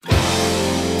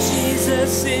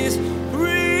Jesus is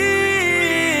real.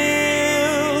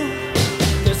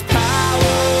 There's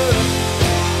power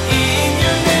in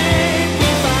your name. We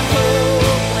find hope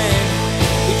when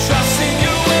we trust in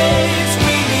your ways.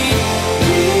 We need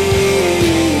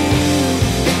real.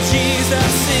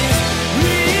 Jesus is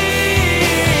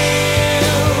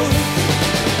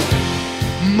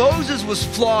real. Moses was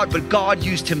flawed, but God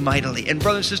used him mightily. And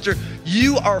brother and sister,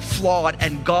 you are flawed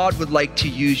and God would like to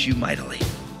use you mightily.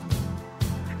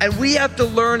 And we have to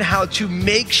learn how to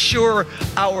make sure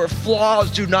our flaws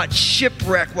do not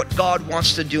shipwreck what God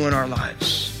wants to do in our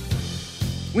lives.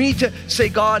 We need to say,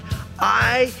 God,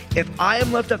 if I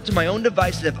am left up to my own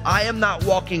devices, if I am not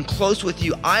walking close with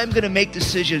you, I am going to make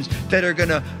decisions that are going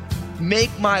to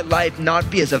make my life not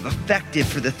be as effective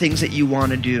for the things that you want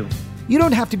to do. You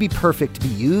don't have to be perfect to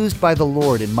be used by the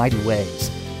Lord in mighty ways.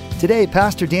 Today,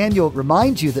 Pastor Daniel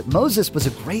reminds you that Moses was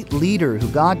a great leader who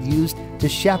God used to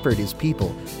shepherd his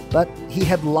people. But he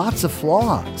had lots of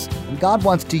flaws, and God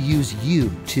wants to use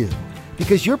you too.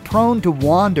 Because you're prone to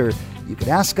wander, you could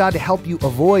ask God to help you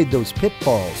avoid those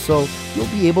pitfalls so you'll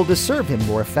be able to serve him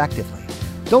more effectively.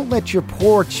 Don't let your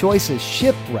poor choices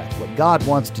shipwreck what God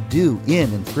wants to do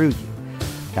in and through you.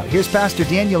 Now here's Pastor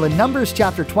Daniel in Numbers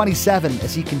chapter 27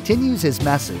 as he continues his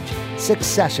message,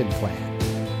 Succession Plan.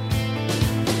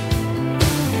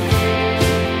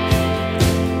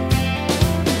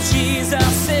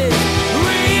 Jesus is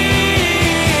real.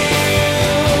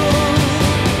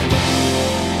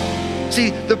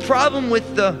 See, the problem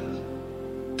with the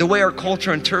way our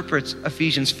culture interprets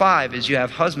Ephesians 5 is you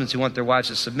have husbands who want their wives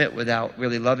to submit without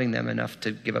really loving them enough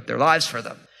to give up their lives for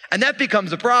them. And that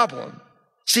becomes a problem.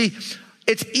 See,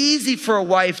 it's easy for a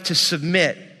wife to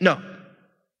submit. No,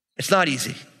 it's not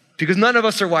easy because none of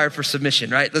us are wired for submission,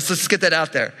 right? Let's get that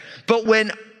out there. But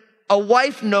when a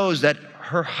wife knows that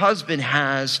her husband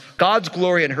has God's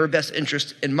glory and her best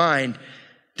interest in mind,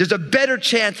 there's a better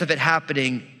chance of it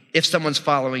happening if someone's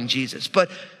following Jesus. But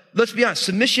let's be honest,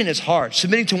 submission is hard.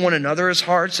 Submitting to one another is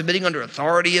hard. Submitting under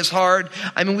authority is hard.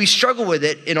 I mean, we struggle with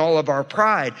it in all of our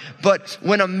pride. But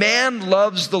when a man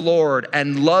loves the Lord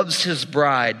and loves his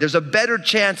bride, there's a better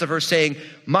chance of her saying,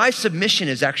 my submission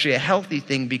is actually a healthy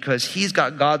thing because he's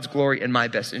got God's glory and my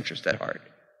best interest at heart.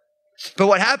 But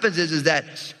what happens is that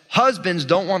husbands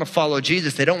don't want to follow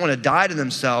Jesus. They don't want to die to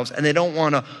themselves, and they don't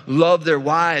want to love their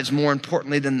wives more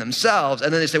importantly than themselves.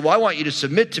 And then they say, well, I want you to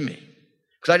submit to me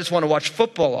because I just want to watch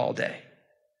football all day.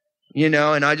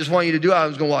 And I just want you to do it. I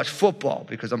was going to watch football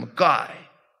because I'm a guy.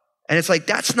 And it's like,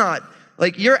 that's not,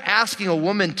 like you're asking a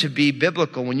woman to be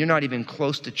biblical when you're not even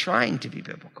close to trying to be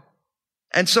biblical.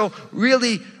 And so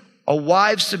really, a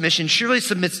wife's submission surely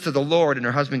submits to the Lord and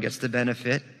her husband gets the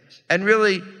benefit. And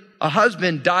really, a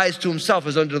husband dies to himself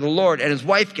as unto the Lord and his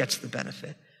wife gets the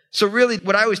benefit. So really,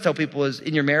 what I always tell people is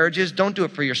in your marriages, don't do it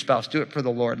for your spouse, do it for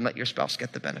the Lord and let your spouse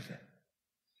get the benefit.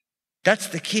 That's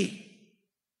the key.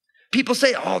 People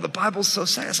say, oh, the Bible's so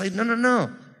sad. It's like, no.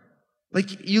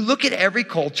 Like you look at every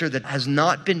culture that has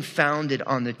not been founded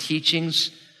on the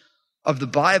teachings of the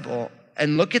Bible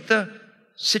and look at the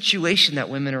situation that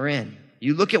women are in.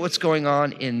 You look at what's going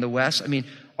on in the West. I mean,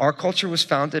 our culture was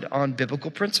founded on biblical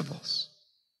principles.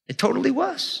 It totally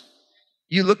was.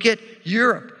 You look at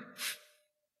Europe,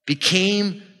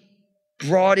 became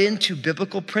brought into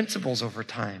biblical principles over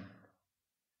time.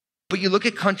 But you look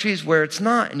at countries where it's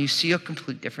not, and you see a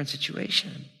complete different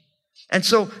situation. And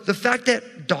so the fact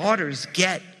that daughters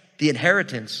get the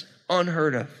inheritance,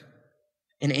 unheard of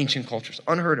in ancient cultures,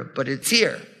 unheard of, but it's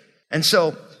here. And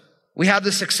so we have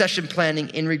the succession planning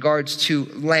in regards to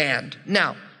land.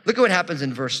 Now, look at what happens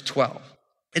in verse 12.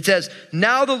 It says,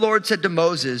 now the Lord said to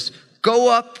Moses,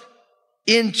 go up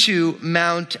into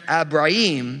Mount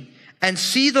Abraham and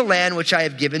see the land which I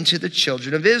have given to the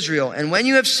children of Israel. And when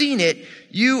you have seen it,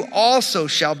 you also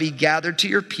shall be gathered to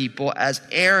your people as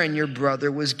Aaron your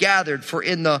brother was gathered. For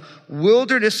in the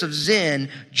wilderness of Zin,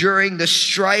 during the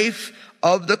strife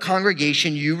of the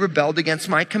congregation, you rebelled against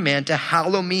my command to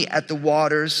hallow me at the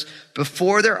waters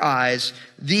before their eyes.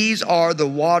 These are the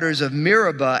waters of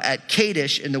Meribah at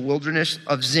Kadesh in the wilderness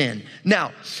of Zin.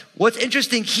 Now, what's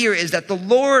interesting here is that the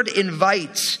Lord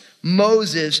invites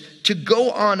Moses to go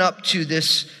on up to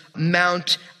this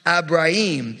Mount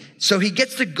Abraham. So he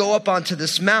gets to go up onto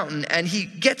this mountain and he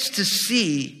gets to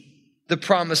see the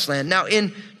promised land. Now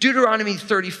in Deuteronomy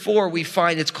 34, we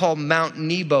find it's called Mount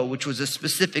Nebo, which was a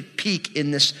specific peak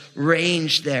in this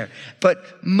range there. But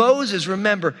Moses,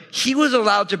 remember, he was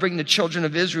allowed to bring the children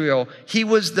of Israel. He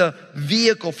was the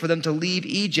vehicle for them to leave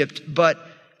Egypt, but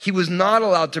he was not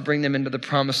allowed to bring them into the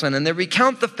promised land. And they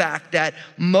recount the fact that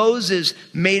Moses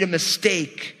made a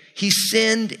mistake. He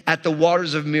sinned at the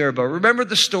waters of Meribah. Remember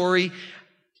the story?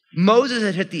 Moses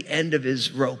had hit the end of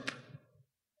his rope.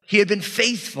 He had been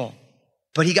faithful,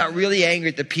 but he got really angry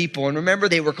at the people. And remember,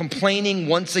 they were complaining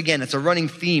once again. It's a running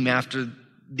theme after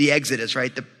the Exodus,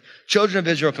 right? The children of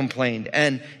Israel complained.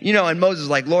 And, and Moses was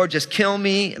like, Lord, just kill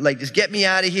me. Like, just get me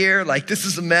out of here. Like, this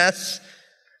is a mess.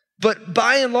 But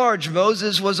by and large,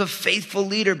 Moses was a faithful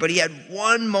leader, but he had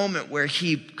one moment where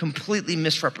he completely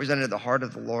misrepresented the heart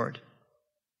of the Lord.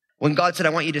 When God said, I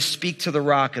want you to speak to the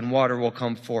rock and water will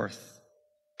come forth.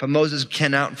 But Moses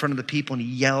came out in front of the people and he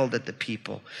yelled at the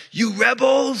people, you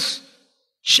rebels,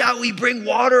 shall we bring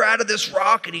water out of this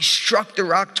rock? And he struck the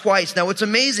rock twice. Now what's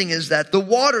amazing is that the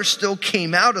water still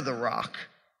came out of the rock,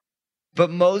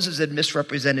 but Moses had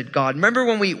misrepresented God. Remember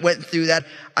when we went through that,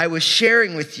 I was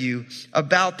sharing with you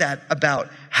about that, about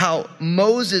how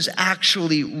Moses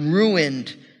actually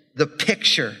ruined the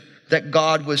picture that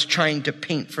God was trying to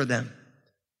paint for them.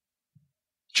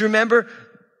 Do you remember?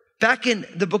 Back in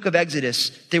the book of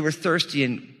Exodus, they were thirsty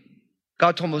and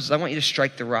God told Moses, I want you to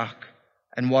strike the rock,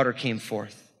 and water came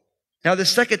forth. Now the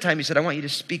second time he said, I want you to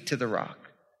speak to the rock.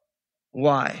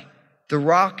 Why? The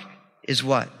rock is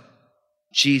what?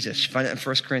 Jesus. You find it in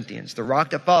 1 Corinthians. The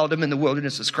rock that followed him in the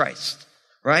wilderness is Christ,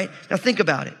 right? Now think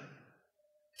about it.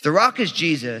 If the rock is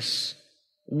Jesus,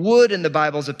 wood in the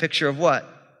Bible is a picture of what?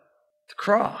 The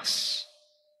cross.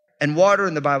 And water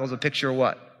in the Bible is a picture of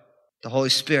what? The Holy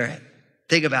Spirit.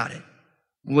 Think about it.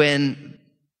 When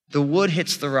the wood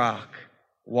hits the rock,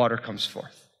 water comes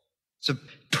forth. It's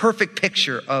a perfect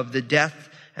picture of the death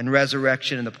and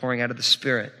resurrection and the pouring out of the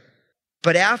Spirit.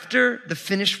 But after the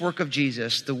finished work of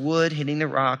Jesus, the wood hitting the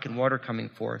rock and water coming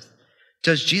forth,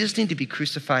 does Jesus need to be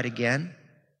crucified again?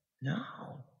 No.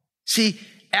 See,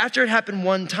 after it happened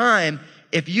one time,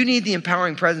 if you need the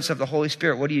empowering presence of the Holy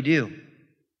Spirit, what do?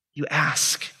 You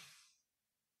ask.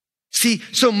 See,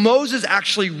 so Moses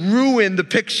actually ruined the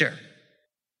picture.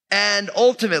 And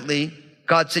ultimately,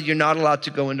 God said, you're not allowed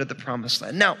to go into the promised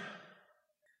land. Now,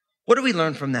 what do we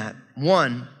learn from that?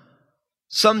 One,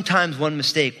 sometimes one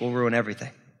mistake will ruin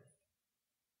everything.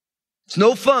 It's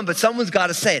no fun, but someone's got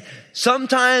to say it.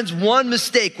 Sometimes one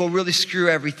mistake will really screw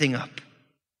everything up.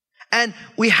 And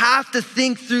we have to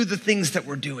think through the things that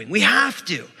we're doing. We have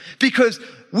to, because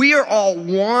we are all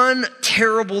one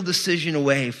terrible decision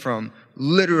away from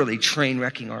literally train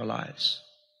wrecking our lives.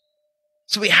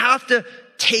 So we have to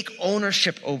take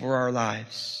ownership over our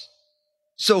lives.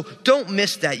 So don't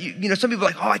miss that. Some people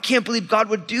are like, oh, I can't believe God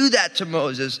would do that to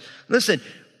Moses. Listen,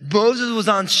 Moses was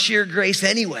on sheer grace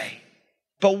anyway.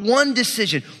 But one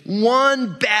decision,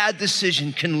 one bad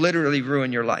decision can literally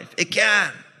ruin your life. It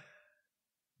can.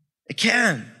 It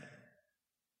can.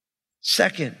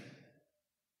 Second,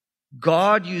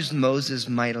 God used Moses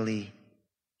mightily,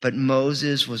 but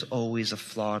Moses was always a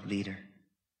flawed leader.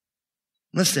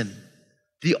 Listen,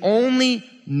 the only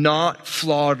not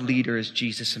flawed leader is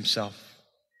Jesus himself.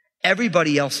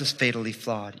 Everybody else is fatally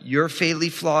flawed. You're fatally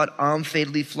flawed. I'm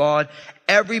fatally flawed.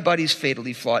 Everybody's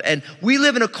fatally flawed. And we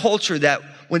live in a culture that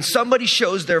when somebody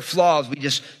shows their flaws, we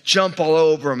just jump all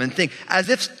over them and think as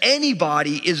if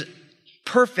anybody is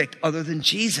perfect other than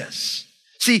Jesus.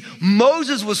 See,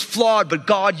 Moses was flawed, but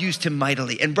God used him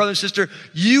mightily. And brother and sister,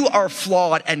 you are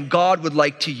flawed and God would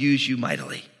like to use you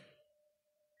mightily.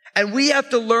 And we have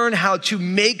to learn how to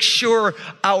make sure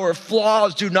our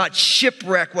flaws do not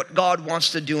shipwreck what God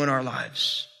wants to do in our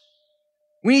lives.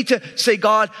 We need to say,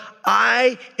 God,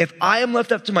 if I am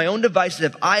left up to my own devices,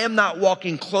 if I am not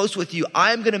walking close with you,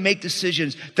 I am going to make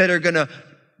decisions that are going to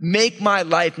make my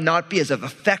life not be as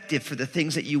effective for the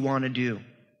things that you want to do.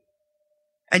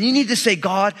 And you need to say,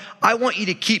 God, I want you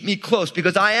to keep me close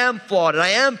because I am flawed and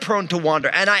I am prone to wander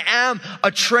and I am a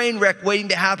train wreck waiting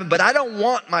to happen, but I don't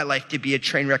want my life to be a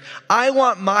train wreck. I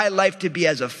want my life to be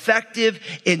as effective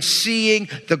in seeing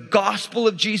the gospel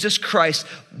of Jesus Christ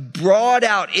brought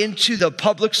out into the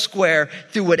public square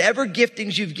through whatever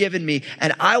giftings you've given me.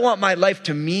 And I want my life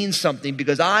to mean something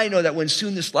because I know that when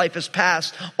soon this life is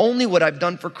past, only what I've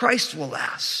done for Christ will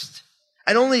last.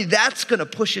 And only that's going to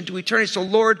push into eternity. So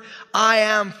Lord, I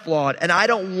am flawed and I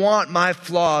don't want my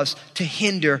flaws to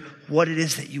hinder what it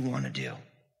is that you want to do.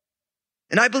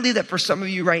 And I believe that for some of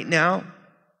you right now,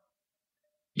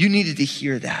 you needed to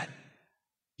hear that.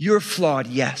 You're flawed,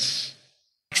 yes.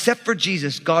 Except for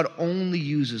Jesus, God only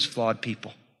uses flawed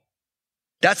people.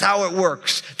 That's how it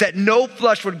works, that no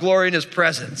flesh would glory in his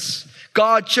presence.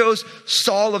 God chose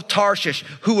Saul of Tarshish,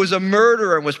 who was a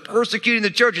murderer and was persecuting the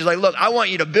church. He's like, look, I want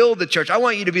you to build the church. I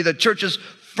want you to be the church's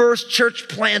first church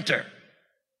planter.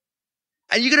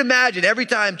 And you can imagine every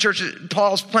time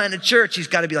Paul's planted church, he's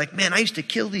got to be like, man, I used to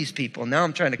kill these people. Now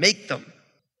I'm trying to make them.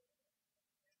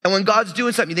 And when God's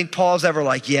doing something, you think Paul's ever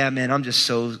like, yeah, man, I'm just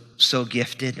so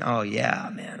gifted. Oh yeah,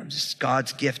 man, I'm just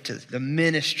God's gift to the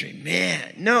ministry.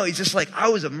 Man, no, he's just like, I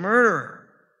was a murderer.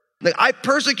 Like I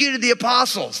persecuted the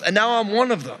apostles and now I'm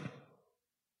one of them.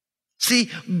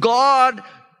 See, God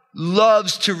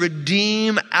loves to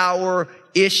redeem our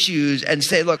issues and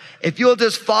say, look, if you'll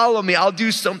just follow me, I'll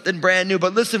do something brand new.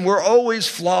 But listen, we're always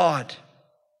flawed.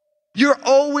 You're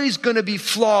always going to be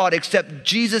flawed, except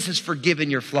Jesus has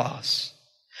forgiven your flaws.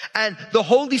 And the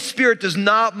Holy Spirit does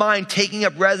not mind taking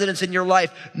up residence in your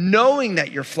life, knowing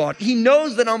that you're flawed. He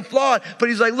knows that I'm flawed, but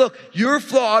he's like, look, you're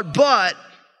flawed, but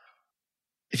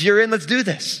if you're in, let's do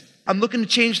this. I'm looking to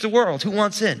change the world. Who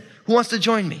wants in? Who wants to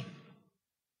join me?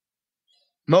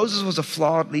 Moses was a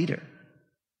flawed leader,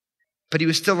 but he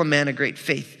was still a man of great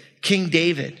faith. King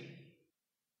David,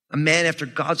 a man after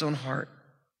God's own heart.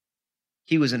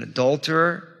 He was an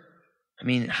adulterer. I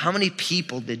mean, how many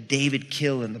people did David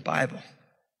kill in the Bible?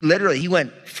 Literally, he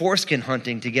went foreskin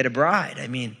hunting to get a bride. I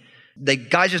mean, the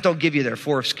guys just don't give you their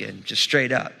foreskin, just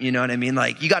straight up. You know what I mean?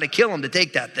 Like, you got to kill them to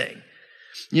take that thing.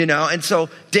 You know, and so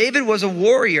David was a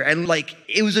warrior, and like,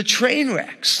 it was a train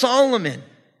wreck. Solomon,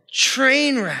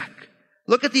 train wreck.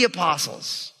 Look at the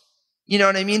apostles. You know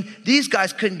what I mean? These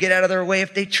guys couldn't get out of their way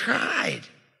if they tried.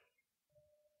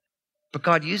 But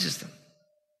God uses them.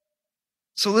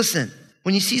 So listen,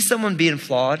 when you see someone being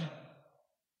flawed,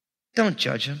 don't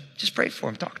judge them. Just pray for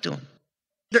them. Talk to them.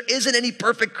 There isn't any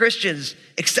perfect Christians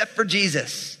except for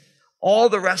Jesus. All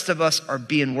the rest of us are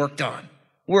being worked on.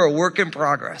 We're a work in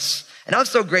progress. And I'm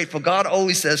so grateful. God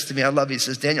always says to me, I love you. He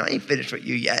says, Daniel, I ain't finished with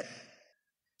you yet.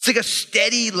 It's like a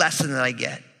steady lesson that I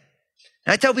get.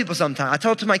 And I tell people sometimes, I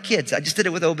tell it to my kids. I just did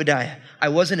it with Obadiah. I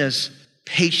wasn't as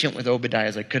patient with Obadiah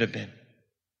as I could have been.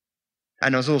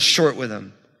 And I was a little short with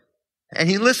him. And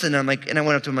he listened. And I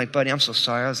went up to him like, buddy, I'm so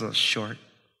sorry. I was a little short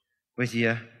with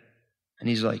you. And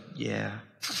he's like, yeah.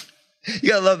 You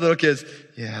gotta love little kids.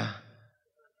 Yeah.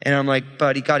 And I'm like,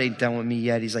 buddy, God ain't done with me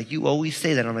yet. He's like, you always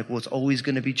say that. I'm like, well, it's always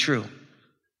going to be true.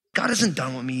 God isn't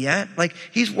done with me yet. Like,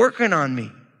 he's working on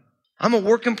me. I'm a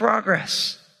work in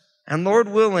progress. And Lord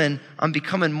willing, I'm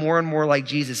becoming more and more like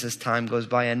Jesus as time goes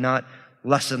by and not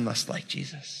less and less like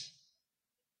Jesus.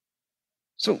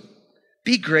 So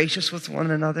be gracious with one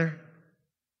another.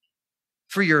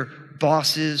 For your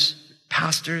bosses,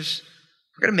 pastors,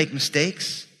 we're going to make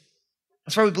mistakes.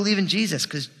 That's why we believe in Jesus,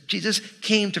 because Jesus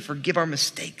came to forgive our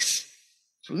mistakes.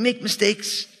 So we make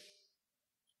mistakes.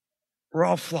 We're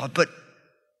all flawed. But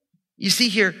you see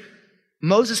here,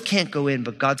 Moses can't go in,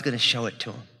 but God's going to show it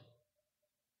to him.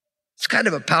 It's kind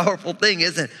of a powerful thing,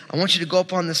 isn't it? I want you to go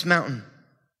up on this mountain.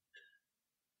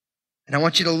 And I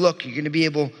want you to look. You're going to be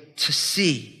able to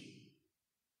see.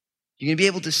 You're going to be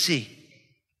able to see.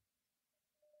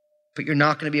 But you're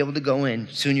not going to be able to go in.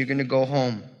 Soon you're going to go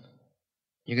home.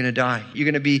 You're going to die. You're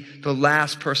going to be the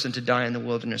last person to die in the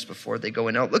wilderness before they go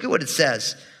in. Now, look at what it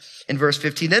says in verse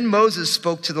 15. Then Moses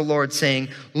spoke to the Lord, saying,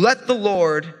 let the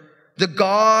Lord, the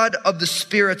God of the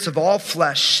spirits of all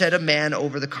flesh, set a man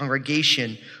over the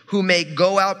congregation, who may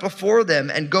go out before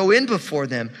them and go in before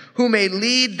them, who may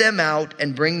lead them out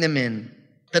and bring them in,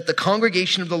 that the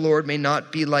congregation of the Lord may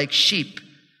not be like sheep,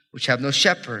 which have no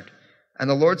shepherd. And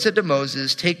the Lord said to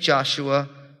Moses, take Joshua,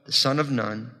 the son of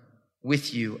Nun,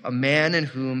 with you, a man in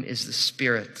whom is the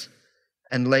Spirit,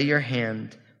 and lay your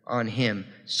hand on him.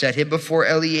 Set him before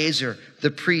Eleazar, the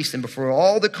priest, and before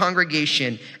all the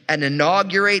congregation, and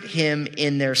inaugurate him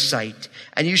in their sight.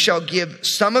 And you shall give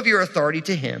some of your authority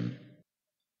to him,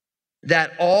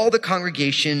 that all the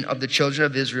congregation of the children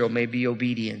of Israel may be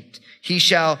obedient. He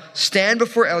shall stand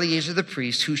before Eleazar the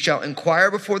priest, who shall inquire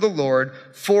before the Lord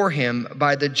for him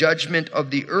by the judgment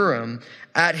of the Urim.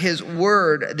 At his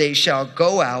word they shall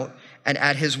go out, and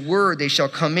at his word they shall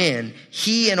come in,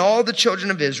 he and all the children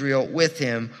of Israel with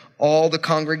him, all the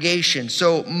congregation.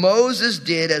 So Moses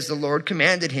did as the Lord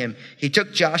commanded him. He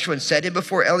took Joshua and set him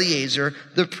before Eleazar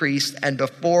the priest and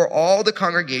before all the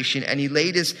congregation, and he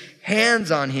laid his hands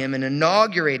on him and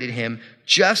inaugurated him,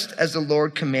 just as the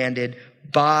Lord commanded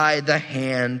by the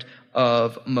hand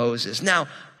of Moses. Now,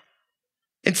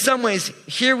 in some ways,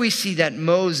 here we see that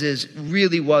Moses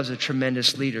really was a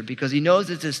tremendous leader, because he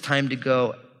knows it's his time to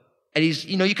go. And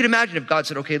you can imagine if God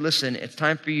said, okay, listen, it's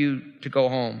time for you to go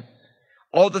home.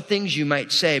 All the things you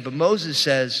might say, but Moses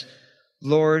says,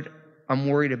 Lord, I'm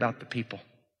worried about the people.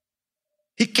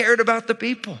 He cared about the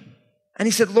people. And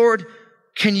he said, Lord,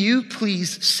 can you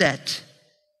please set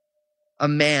a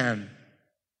man?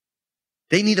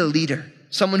 They need a leader,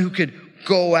 someone who could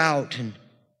go out and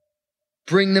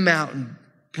bring them out and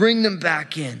bring them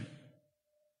back in.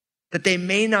 That they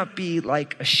may not be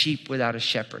like a sheep without a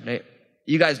shepherd.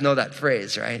 You guys know that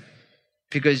phrase, right?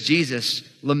 because Jesus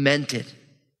lamented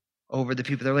over the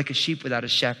people. They're like a sheep without a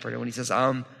shepherd. And when he says,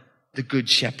 I'm the good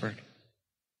shepherd,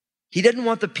 he didn't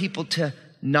want the people to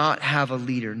not have a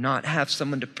leader, not have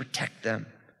someone to protect them.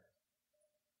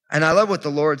 And I love what the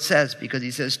Lord says, because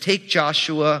he says, take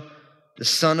Joshua, the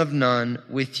son of Nun,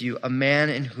 with you, a man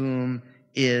in whom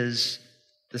is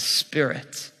the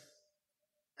Spirit,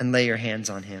 and lay your hands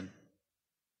on him.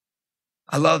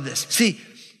 I love this. See,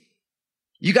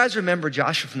 you guys remember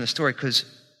Joshua from the story, because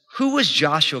who was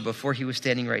Joshua before he was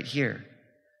standing right here?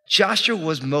 Joshua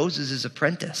was Moses'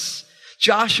 apprentice.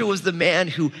 Joshua was the man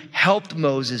who helped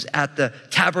Moses at the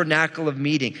tabernacle of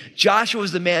meeting. Joshua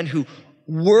was the man who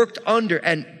worked under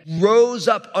and rose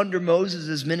up under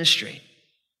Moses' ministry.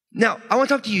 Now, I want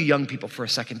to talk to you young people for a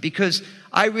second, because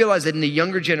I realize that in the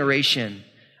younger generation,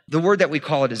 the word that we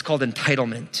call it is called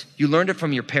entitlement. You learned it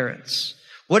from your parents.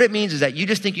 What it means is that you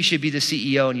just think you should be the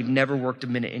CEO and you've never worked a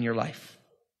minute in your life.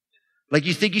 Like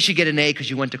you think you should get an A because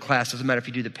you went to class, doesn't matter if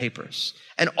you do the papers.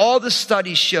 And all the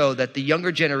studies show that the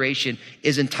younger generation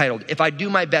is entitled. If I do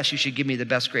my best, you should give me the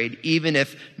best grade, even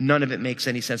if none of it makes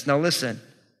any sense. Now listen,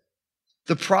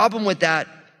 the problem with that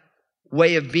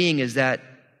way of being is that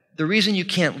the reason you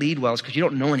can't lead well is because you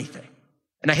don't know anything.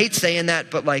 And I hate saying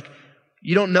that, but like,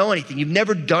 you don't know anything. You've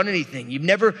never done anything. You've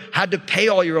never had to pay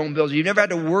all your own bills. You've never had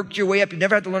to work your way up. You've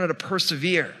never had to learn how to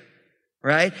persevere.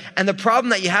 Right? And the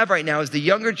problem that you have right now is the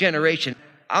younger generation.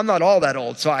 I'm not all that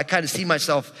old, so I kind of see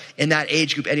myself in that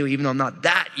age group anyway, even though I'm not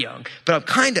that young, but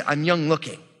I'm young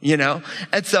looking, you know?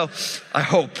 And so I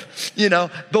hope, you know,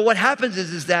 but what happens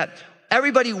is that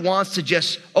everybody wants to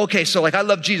just, okay, so like I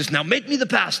love Jesus. Now make me the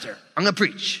pastor. I'm going to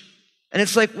preach. And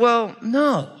it's like, well,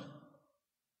 no,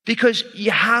 because you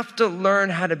have to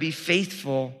learn how to be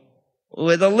faithful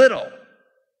with a little,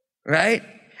 right?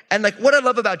 And like what I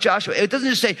love about Joshua, it doesn't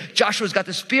just say Joshua's got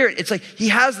the Spirit. It's like he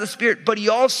has the Spirit, but he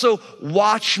also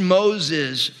watched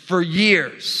Moses for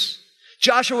years.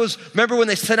 Remember when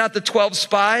they sent out the 12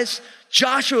 spies?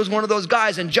 Joshua was one of those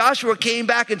guys, and Joshua came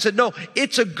back and said, no,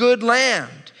 it's a good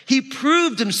land. He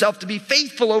proved himself to be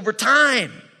faithful over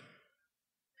time.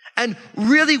 And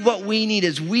really what we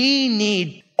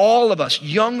need all of us,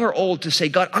 young or old, to say,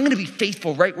 God, I'm going to be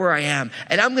faithful right where I am.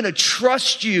 And I'm going to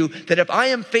trust you that if I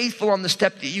am faithful on the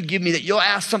step that you give me, that you'll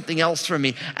ask something else from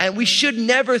me. And we should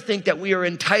never think that we are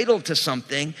entitled to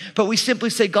something, but we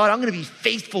simply say, God, I'm going to be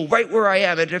faithful right where I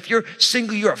am. And if you're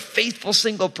single, you're a faithful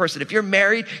single person. If you're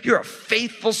married, you're a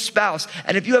faithful spouse.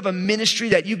 And if you have a ministry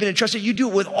that you've been entrusted, you do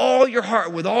it with all your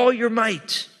heart, with all your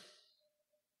might.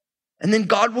 And then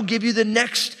God will give you the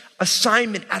next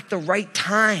assignment at the right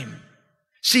time.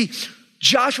 See,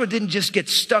 Joshua didn't just get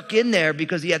stuck in there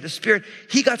because he had the Spirit.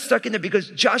 He got stuck in there because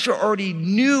Joshua already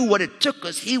knew what it took,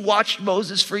 because he watched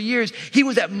Moses for years. He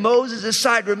was at Moses'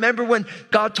 side. Remember when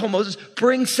God told Moses,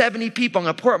 bring 70 people, I'm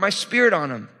going to pour out my Spirit on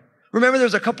them. Remember there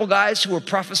was a couple guys who were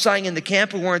prophesying in the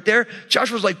camp who weren't there?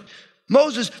 Joshua was like,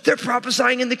 Moses, they're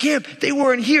prophesying in the camp. They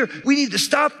weren't here. We need to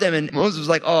stop them. And Moses was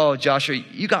like, oh, Joshua,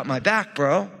 you got my back,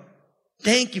 bro.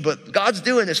 Thank you, but God's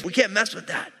doing this. We can't mess with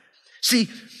that. See,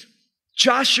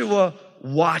 Joshua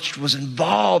was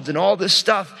involved in all this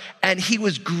stuff, and he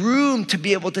was groomed to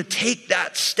be able to take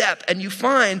that step. And you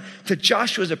find that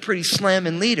Joshua is a pretty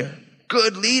slamming leader,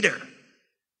 good leader.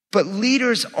 But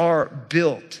leaders are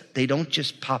built. They don't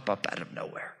just pop up out of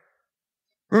nowhere.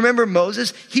 Remember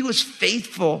Moses? He was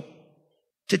faithful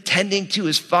to tending to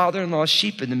his father-in-law's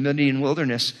sheep in the Midian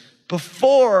wilderness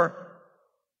before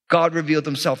God revealed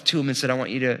himself to him and said, I want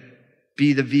you to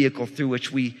be the vehicle through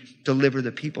which we deliver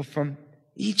the people from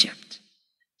Egypt.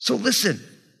 So listen,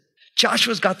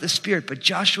 Joshua's got the Spirit, but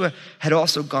Joshua had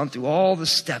also gone through all the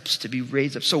steps to be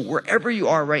raised up. So wherever you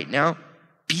are right now,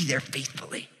 be there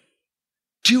faithfully.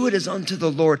 Do it as unto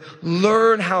the Lord.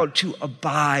 Learn how to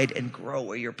abide and grow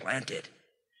where you're planted,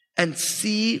 and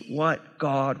see what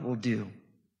God will do.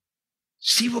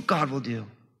 See what God will do.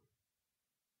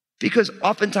 Because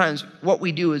oftentimes what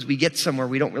we do is we get somewhere,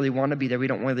 we don't really want to be there, we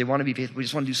don't really want to be faithful, we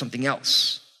just want to do something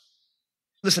else.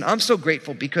 Listen, I'm so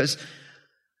grateful because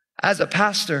as a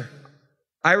pastor,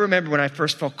 I remember when I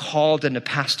first felt called into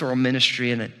pastoral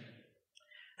ministry, and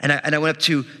I went up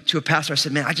to a pastor. I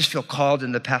said, man, I just feel called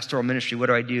into pastoral ministry. What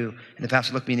do I do? And the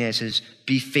pastor looked me in the eye and says,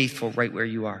 be faithful right where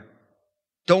you are.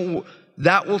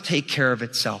 That will take care of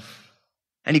itself.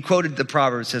 And he quoted the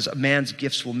proverb. It says, a man's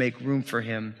gifts will make room for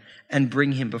him and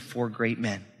bring him before great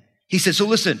men. He said, so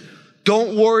listen,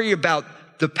 don't worry about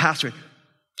the pastor.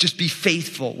 Just be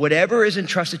faithful. Whatever is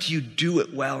entrusted to you, do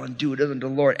it well and do it unto the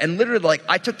Lord. And literally, like,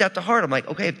 I took that to heart. I'm like,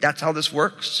 okay, if that's how this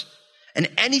works. And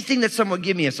anything that someone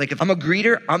give me, it's like if I'm a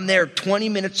greeter, I'm there 20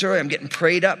 minutes early. I'm getting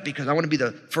prayed up because I want to be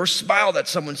the first smile that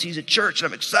someone sees at church, and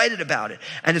I'm excited about it.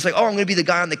 And it's like, oh, I'm going to be the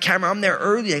guy on the camera. I'm there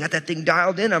early. I got that thing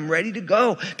dialed in. I'm ready to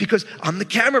go because I'm the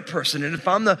camera person. And if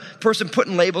I'm the person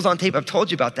putting labels on tape, I've told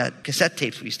you about that, cassette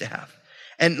tapes we used to have.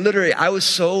 And literally, I was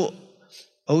so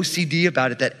OCD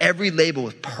about it that every label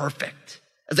was perfect.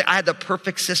 I had the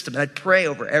perfect system, and I'd pray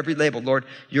over every label. Lord,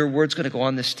 your word's going to go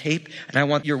on this tape, and I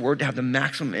want your word to have the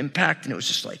maximum impact. And it was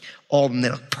just like all of them, they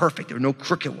looked perfect. There were no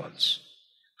crooked ones.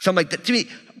 So I'm like, to me,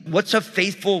 what's a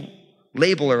faithful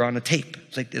labeler on a tape?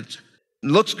 It's like, it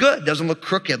looks good. It doesn't look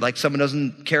crooked, like someone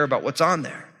doesn't care about what's on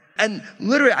there. And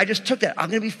literally, I just took that. I'm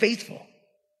going to be faithful.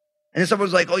 And then someone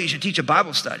was like, oh, you should teach a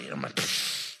Bible study. And I'm like,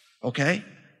 okay.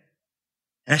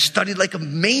 And I studied like a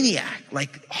maniac,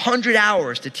 like 100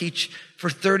 hours to teach for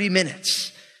 30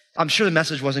 minutes. I'm sure the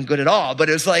message wasn't good at all, but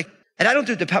it was like, and I don't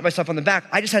do it to pat myself on the back.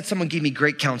 I just had someone give me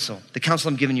great counsel. The counsel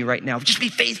I'm giving you right now. Just be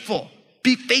faithful.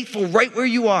 Be faithful right where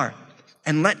you are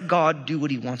and let God do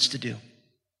what he wants to do.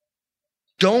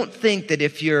 Don't think that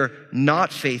if you're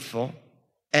not faithful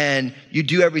and you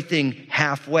do everything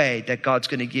halfway, that God's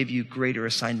going to give you greater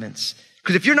assignments.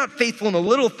 Because if you're not faithful in the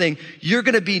little thing, you're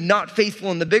going to be not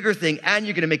faithful in the bigger thing, and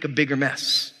you're going to make a bigger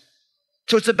mess.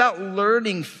 So it's about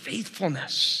learning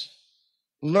faithfulness,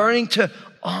 learning to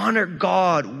honor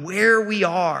God where we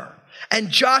are.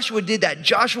 And Joshua did that.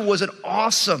 Joshua was an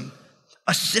awesome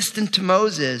assistant to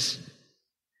Moses.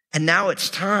 And now it's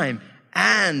time,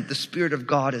 and the Spirit of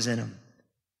God is in him.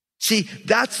 See,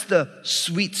 that's the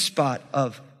sweet spot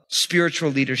of spiritual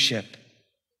leadership.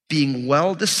 Being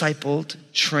well discipled,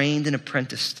 trained, and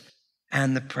apprenticed,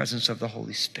 and the presence of the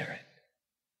Holy Spirit.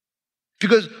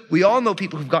 Because we all know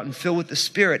people who've gotten filled with the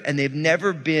Spirit and they've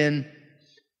never been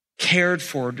cared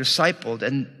for, discipled,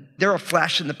 and they're a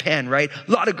flash in the pan, right?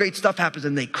 A lot of great stuff happens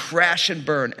and they crash and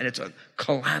burn, and it's a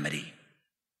calamity.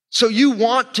 So you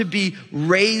want to be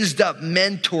raised up,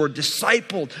 mentored,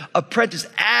 discipled, apprenticed,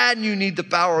 and you need the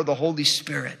power of the Holy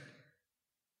Spirit.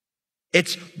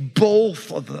 It's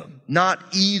both of them, not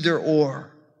either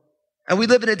or. And we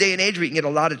live in a day and age where you can get a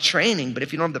lot of training, but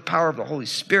if you don't have the power of the Holy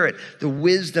Spirit, the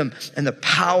wisdom and the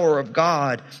power of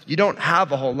God, you don't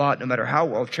have a whole lot no matter how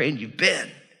well trained you've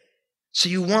been. So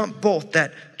you want both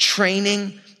that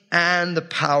training and the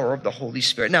power of the Holy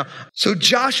Spirit. Now, so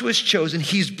Joshua's chosen.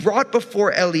 He's brought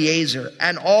before Eleazar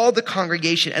and all the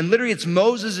congregation. And literally it's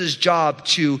Moses' job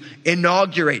to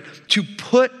inaugurate, to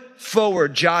put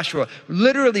forward Joshua.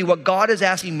 Literally what God is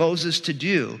asking Moses to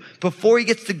do before he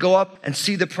gets to go up and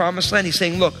see the promised land. He's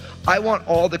saying, look, I want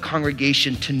all the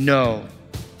congregation to know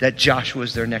that Joshua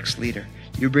is their next leader.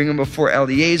 You bring him before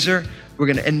Eleazar. We're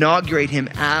going to inaugurate him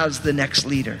as the next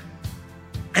leader.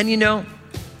 And you know,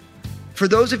 for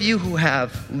those of you who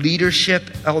have leadership,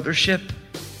 eldership,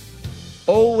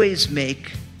 always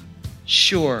make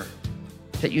sure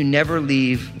that you never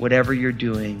leave whatever you're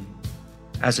doing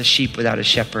as a sheep without a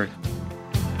shepherd.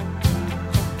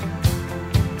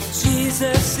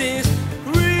 Jesus is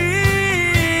real.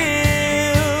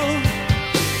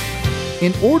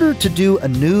 In order to do a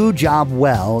new job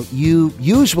well, you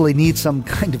usually need some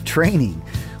kind of training.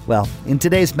 Well, in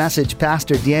today's message,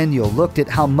 Pastor Daniel looked at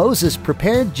how Moses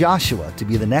prepared Joshua to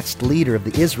be the next leader of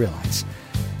the Israelites.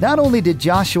 Not only did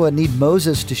Joshua need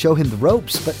Moses to show him the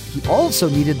ropes, but he also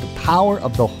needed the power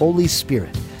of the Holy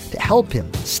Spirit to help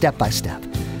him step by step.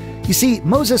 You see,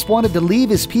 Moses wanted to leave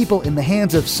his people in the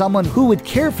hands of someone who would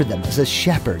care for them as a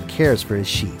shepherd cares for his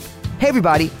sheep. Hey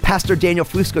everybody, Pastor Daniel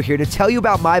Fusco here to tell you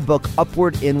about my book,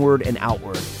 Upward, Inward, and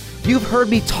Outward. You've heard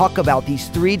me talk about these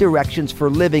 3 directions for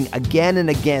living again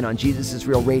and again on Jesus is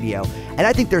Real Radio, and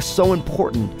I think they're so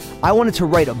important. I wanted to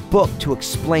write a book to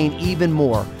explain even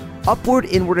more. Upward,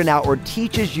 Inward, and Outward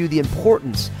teaches you the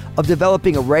importance of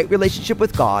developing a right relationship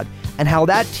with God and how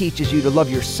that teaches you to love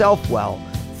yourself well.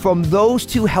 From those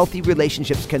 2 healthy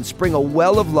relationships can spring a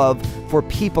well of love for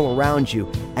people around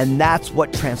you, and that's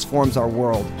what transforms our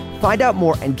world. Find out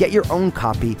more and get your own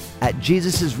copy at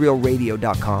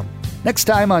JesusIsRealRadio.com. Next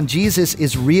time on Jesus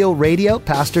is Real Radio,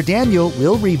 Pastor Daniel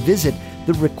will revisit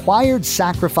the required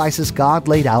sacrifices God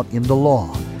laid out in the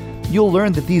law. You'll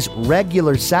learn that these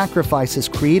regular sacrifices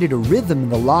created a rhythm in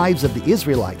the lives of the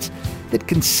Israelites that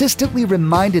consistently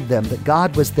reminded them that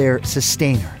God was their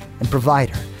sustainer and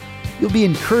provider. You'll be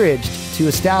encouraged to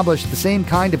establish the same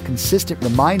kind of consistent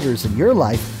reminders in your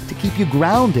life to keep you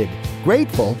grounded,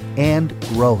 grateful, and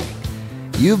growing.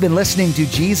 You've been listening to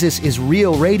Jesus is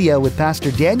Real Radio with Pastor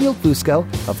Daniel Fusco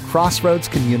of Crossroads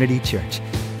Community Church.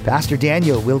 Pastor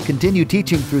Daniel will continue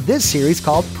teaching through this series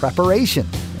called Preparation.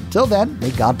 Until then, may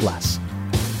God bless.